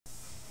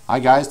Hi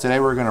guys, today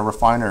we're going to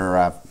refine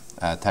our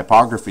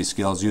typography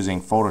skills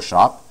using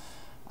Photoshop.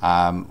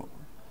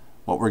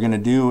 What we're going to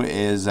do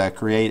is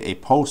create a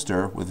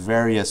poster with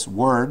various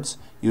words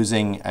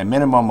using a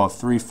minimum of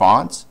 3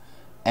 fonts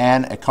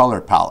and a color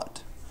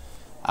palette.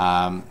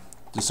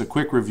 Just a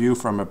quick review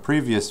from a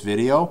previous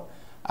video.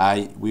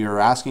 We are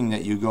asking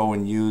that you go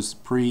and use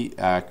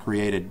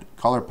pre-created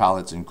color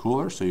palettes in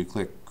Cooler. So you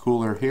click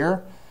Cooler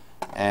here,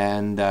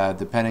 and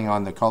depending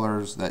on the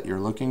colors that you're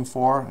looking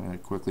for, I'm going to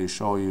quickly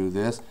show you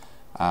this.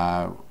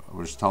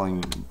 We're just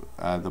telling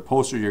the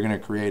poster you're going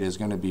to create is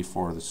going to be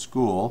for the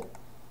school.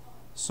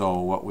 So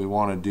what we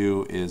want to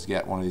do is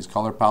get one of these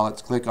color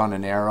palettes, click on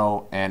an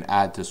arrow, and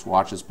add to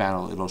swatches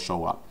panel. It'll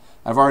show up.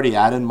 I've already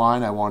added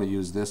mine. I want to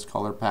use this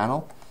color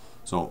panel.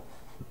 So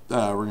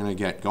we're going to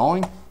get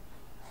going.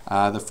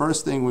 The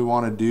first thing we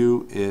want to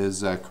do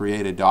is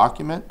create a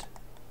document.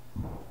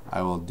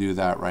 I will do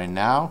that right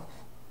now.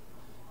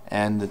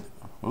 And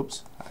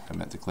oops, I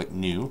meant to click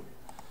New.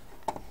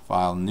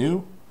 File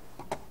New.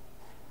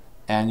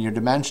 And your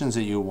dimensions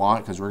that you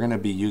want, because we're going to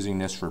be using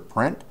this for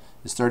print,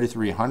 is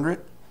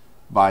 3300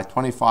 by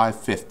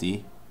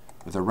 2550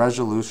 with a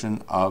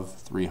resolution of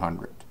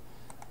 300.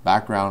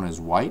 Background is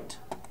white.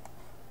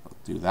 I'll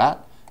do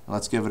that. And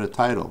let's give it a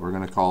title. We're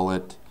going to call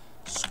it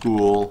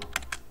School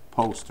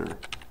Poster.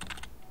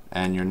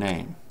 And your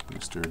name,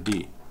 Mr.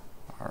 D.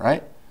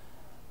 Alright?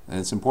 And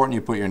it's important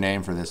you put your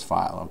name for this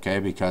file, okay?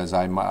 Because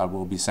I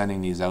will be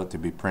sending these out to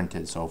be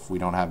printed. So if we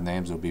don't have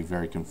names, it'll be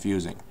very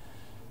confusing.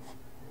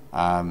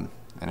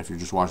 And if you're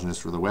just watching this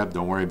for the web,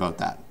 don't worry about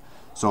that.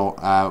 So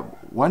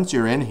once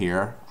you're in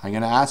here, I'm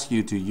going to ask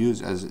you to use,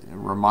 as a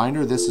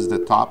reminder, this is the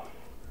top.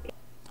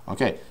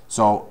 Okay,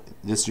 so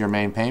this is your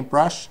main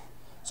paintbrush.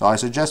 So I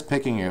suggest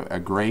picking a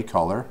gray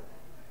color.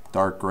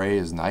 Dark gray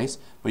is nice,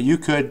 but you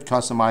could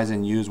customize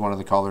and use one of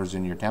the colors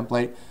in your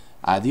template.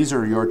 These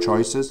are your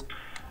choices.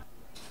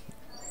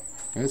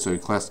 Okay, so you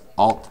click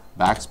Alt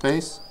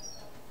Backspace,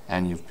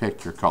 and you've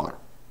picked your color.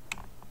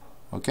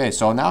 Okay,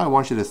 so now I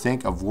want you to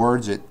think of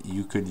words that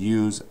you could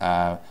use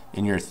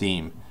in your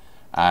theme.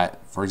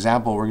 For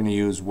example, we're going to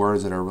use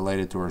words that are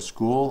related to our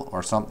school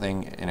or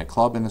something in a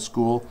club in the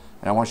school,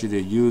 and I want you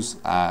to use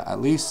at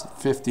least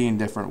 15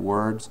 different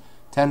words,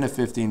 10 to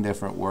 15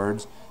 different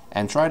words,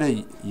 and try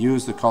to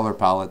use the color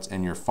palettes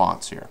in your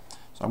fonts here.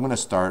 So I'm going to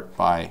start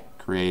by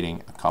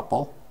creating a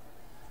couple.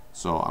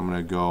 So I'm going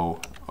to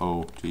go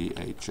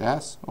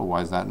OTHS. Oh,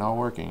 why is that not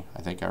working?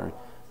 I think I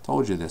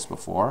told you this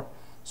before.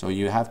 So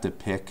you have to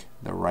pick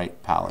the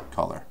right palette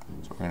color.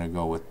 So we're going to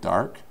go with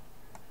dark,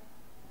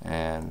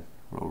 and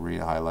we'll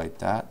re-highlight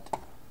that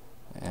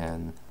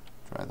and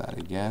try that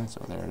again.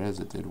 So there it is,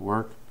 it did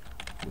work.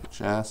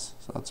 OTHS,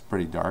 so that's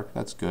pretty dark,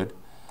 that's good.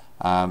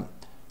 Now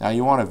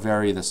you want to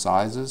vary the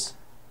sizes.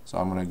 So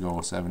I'm going to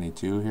go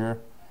 72 here,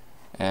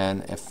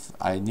 and if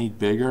I need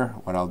bigger,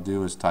 what I'll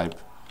do is type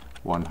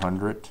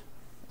 100,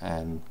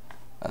 and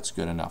that's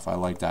good enough. I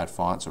like that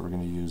font, so we're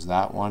going to use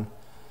that one.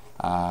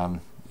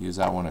 Use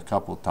that one a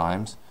couple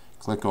times.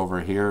 Click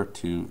over here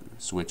to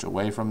switch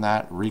away from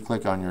that.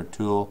 Re-click on your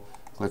tool.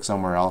 Click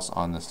somewhere else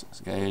on this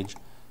page.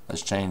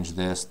 Let's change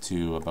this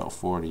to about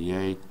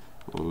 48.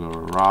 We'll go to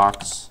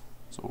rocks.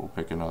 So we'll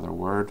pick another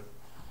word.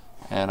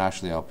 And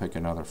actually, I'll pick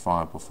another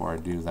font before I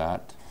do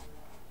that.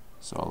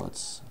 So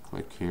let's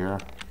click here.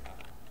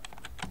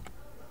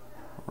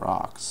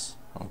 Rocks.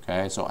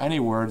 Okay. So any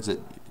words that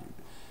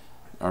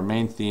our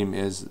main theme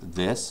is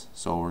this.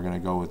 So we're going to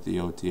go with the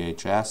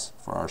OTHS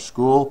for our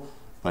school,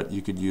 but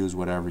you could use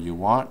whatever you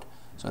want.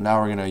 So now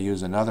we're going to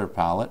use another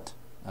palette,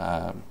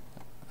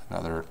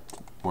 another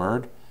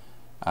word.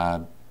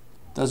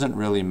 Doesn't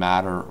really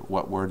matter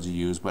what words you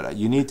use, but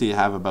you need to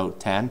have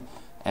about 10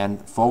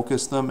 and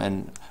focus them,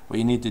 and what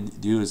you need to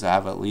do is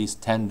have at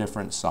least 10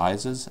 different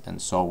sizes and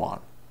so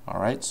on.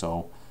 Alright,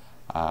 so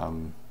I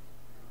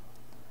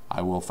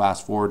will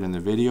fast forward in the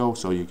video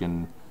so you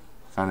can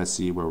kind of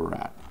see where we're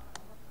at.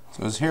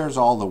 So here's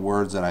all the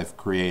words that I've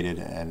created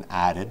and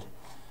added.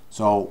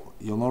 So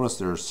you'll notice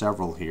there are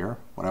several here.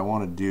 What I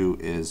want to do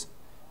is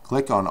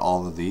click on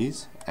all of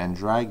these and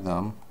drag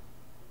them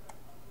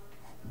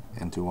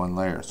into one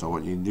layer. So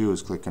what you do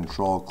is click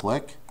Control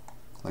click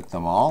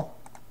them all.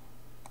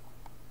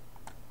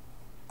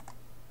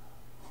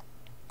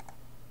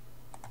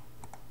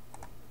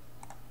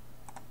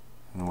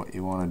 And what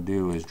you want to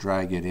do is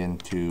drag it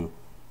into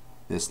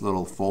this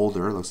little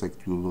folder. It looks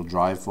like Google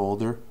Drive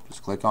folder.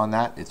 Just click on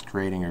that. It's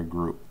creating your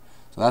group.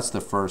 So that's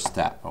the first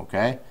step,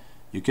 okay?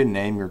 You can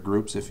name your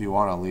groups if you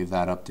want. I'll leave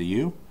that up to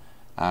you.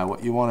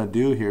 What you want to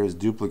do here is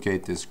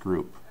duplicate this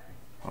group.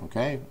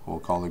 Okay? We'll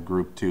call it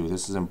Group 2.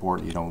 This is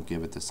important. You don't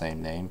give it the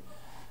same name.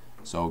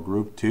 So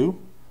Group 2.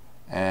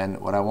 And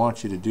what I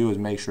want you to do is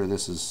make sure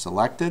this is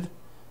selected.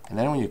 And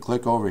then when you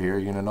click over here,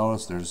 you're going to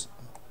notice there's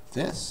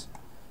this.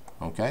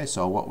 Okay?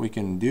 So what we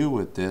can do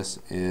with this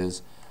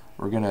is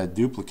we're going to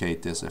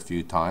duplicate this a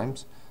few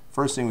times.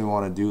 First thing we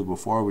want to do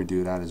before we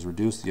do that is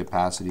reduce the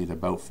opacity to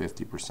about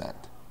 50%.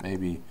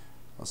 Maybe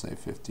I'll say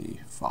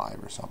 55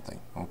 or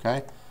something.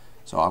 Okay,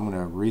 so I'm going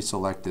to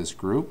reselect this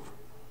group,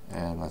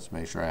 and let's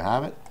make sure I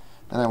have it.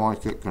 and I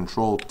want to click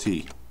Control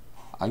T.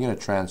 I'm going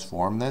to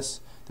transform this.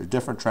 There's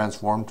different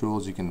transform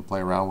tools. You can play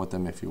around with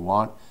them if you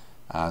want.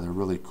 They're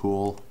really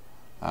cool.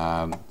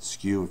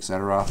 Skew,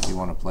 etc. if you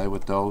want to play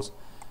with those.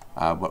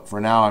 But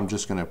for now, I'm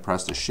just going to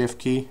press the Shift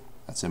key.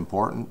 That's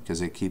important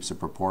because it keeps the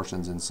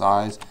proportions in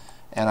size.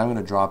 And I'm going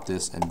to drop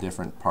this in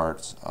different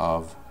parts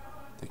of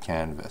the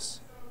canvas.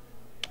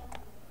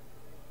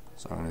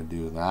 So I'm going to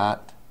do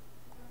that.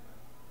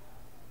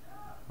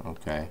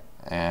 Okay,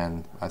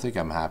 and I think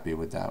I'm happy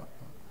with that.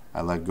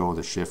 I let go of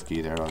the Shift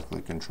key there. I'll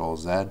click Control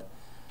Z.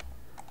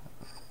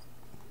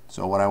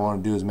 So what I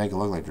want to do is make it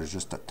look like there's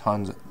just a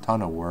ton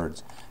of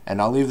words.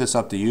 And I'll leave this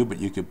up to you, but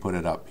you could put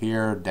it up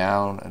here,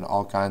 down, and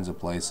all kinds of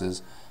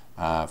places.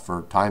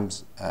 For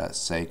time's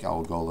sake, I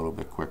will go a little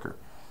bit quicker.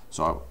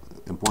 So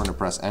important to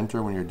press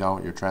Enter when you're done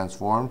with your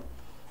transform.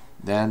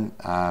 Then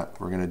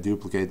we're going to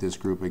duplicate this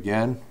group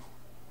again.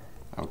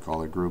 I'll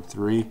call it Group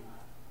 3.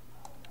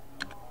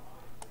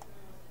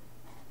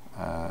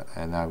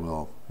 And I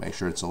will make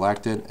sure it's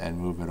selected and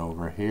move it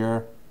over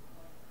here.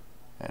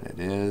 And it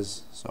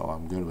is, so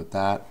I'm good with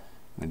that.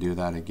 I'm going to do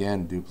that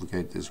again,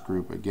 duplicate this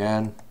group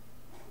again,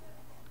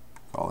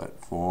 call it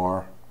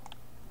 4,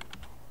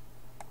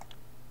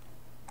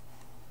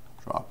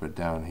 drop it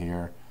down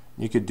here.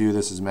 You could do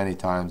this as many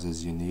times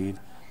as you need.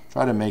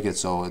 Try to make it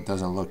so it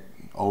doesn't look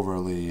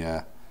overly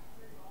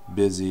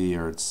busy,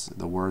 or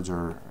the words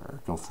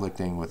are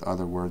conflicting with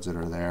other words that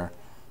are there.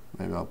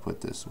 Maybe I'll put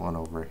this one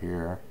over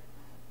here,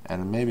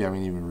 and maybe I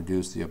can even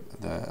reduce the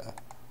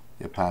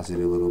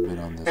opacity a little bit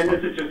on this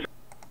one.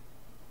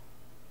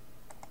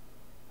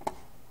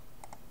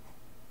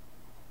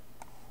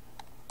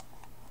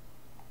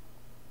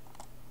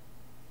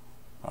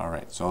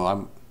 Alright, so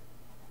I'm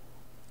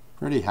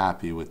pretty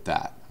happy with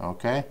that.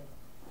 Okay,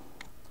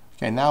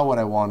 now what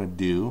I want to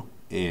do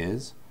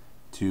is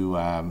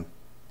to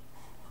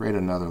create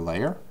another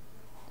layer,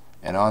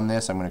 and on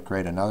this I'm going to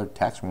create another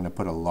text. I'm going to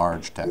put a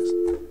large text.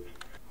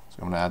 So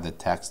I'm going to add the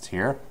text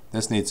here.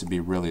 This needs to be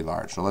really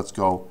large, so let's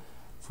go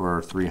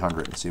for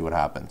 300 and see what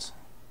happens.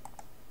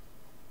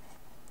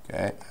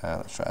 Okay,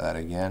 let's try that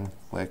again.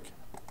 Click,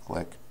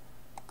 click,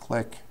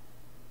 click.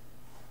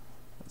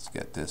 Let's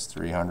get this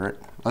 300.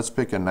 Let's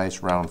pick a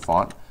nice round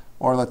font,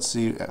 or let's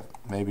see if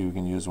maybe we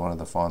can use one of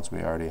the fonts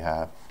we already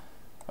have.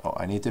 Oh,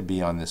 I need to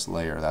be on this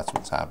layer. That's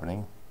what's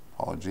happening.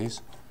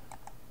 Apologies.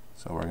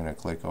 So we're going to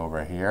click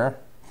over here,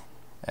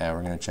 and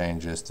we're going to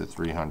change this to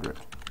 300.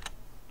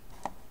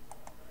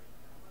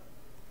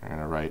 We're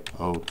going to write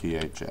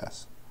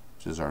OTHS,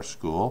 which is our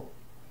school,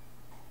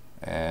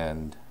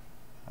 and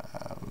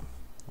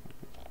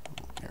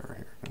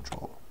here,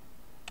 Control.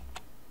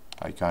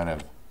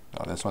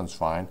 Oh, this one's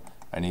fine.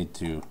 I need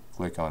to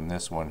click on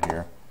this one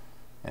here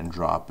and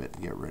drop it,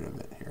 get rid of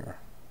it here.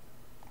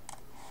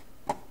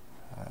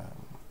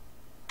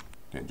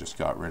 Okay, just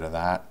got rid of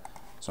that.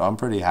 So I'm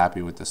pretty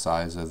happy with the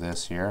size of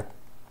this here.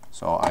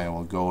 So I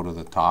will go to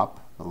the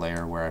top, the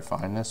layer where I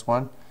find this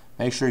one.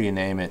 Make sure you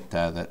name it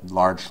that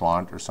large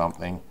font or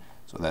something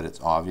so that it's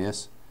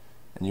obvious.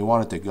 And you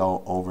want it to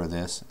go over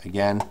this.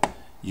 Again,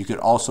 you could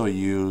also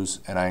use,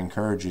 and I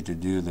encourage you to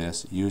do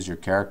this, use your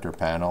character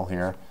panel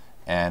here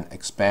and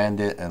expand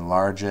it,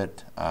 enlarge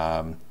it.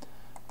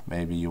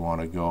 Maybe you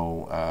want to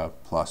go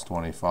plus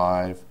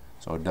 25,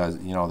 so it does,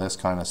 you know, this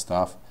kind of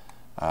stuff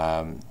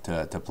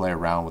to play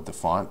around with the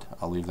font.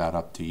 I'll leave that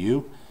up to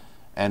you.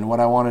 And what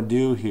I want to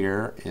do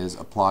here is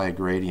apply a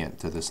gradient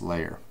to this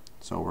layer.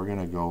 So we're going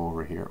to go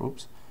over here,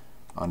 oops,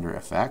 under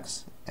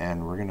Effects,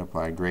 and we're going to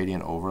apply a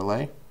gradient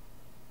overlay.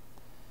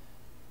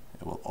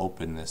 It will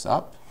open this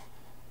up,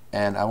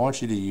 and I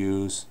want you to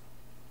use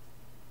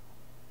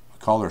a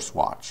color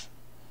swatch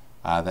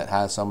that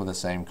has some of the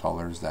same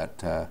colors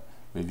that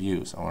we've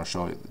used. I want to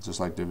show you, just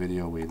like the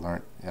video we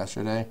learned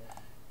yesterday,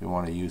 we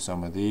want to use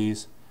some of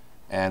these.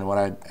 And what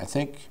I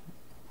think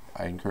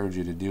I encourage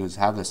you to do is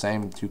have the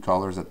same two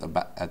colors at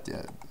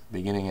the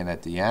beginning and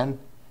at the end,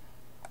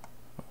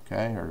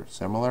 okay, or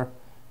similar.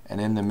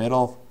 And in the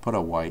middle, put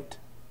a white.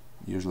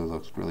 Usually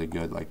looks really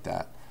good like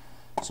that.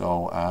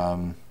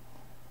 So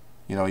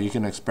you know, you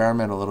can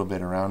experiment a little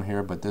bit around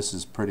here, but this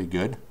is pretty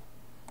good.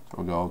 So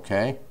we'll go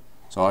OK.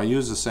 So I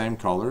use the same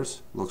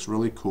colors. Looks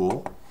really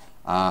cool.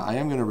 I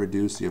am going to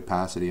reduce the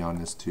opacity on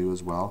this too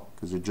as well,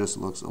 because it just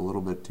looks a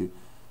little bit too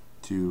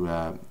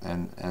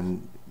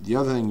and the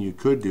other thing you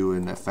could do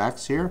in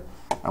effects here,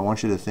 I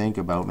want you to think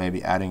about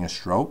maybe adding a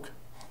stroke.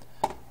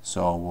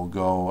 So we'll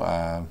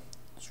go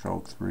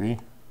stroke 3,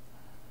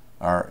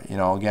 or you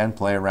know, again,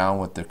 play around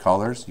with the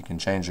colors. You can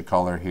change the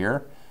color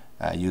here,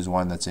 use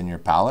one that's in your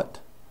palette,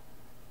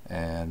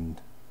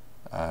 and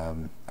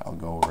I'll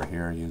go over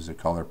here, use the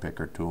color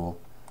picker tool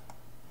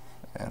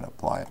and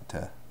apply it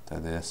to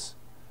this.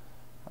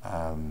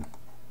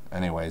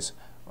 Anyways,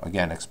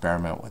 again,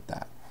 experiment with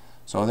that.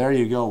 So there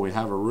you go. We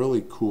have a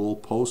really cool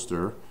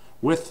poster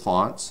with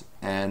fonts,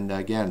 and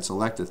again,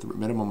 select a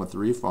minimum of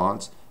 3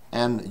 fonts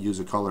and use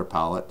a color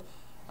palette.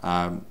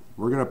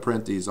 We're going to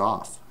print these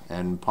off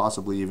and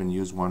possibly even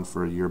use one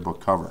for a yearbook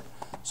cover.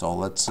 So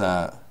let's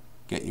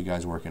get you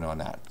guys working on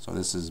that. So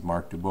this is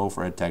Mark Dubois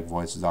for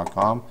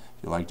edtechvoices.com.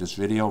 If you like this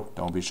video,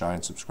 don't be shy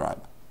and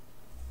subscribe.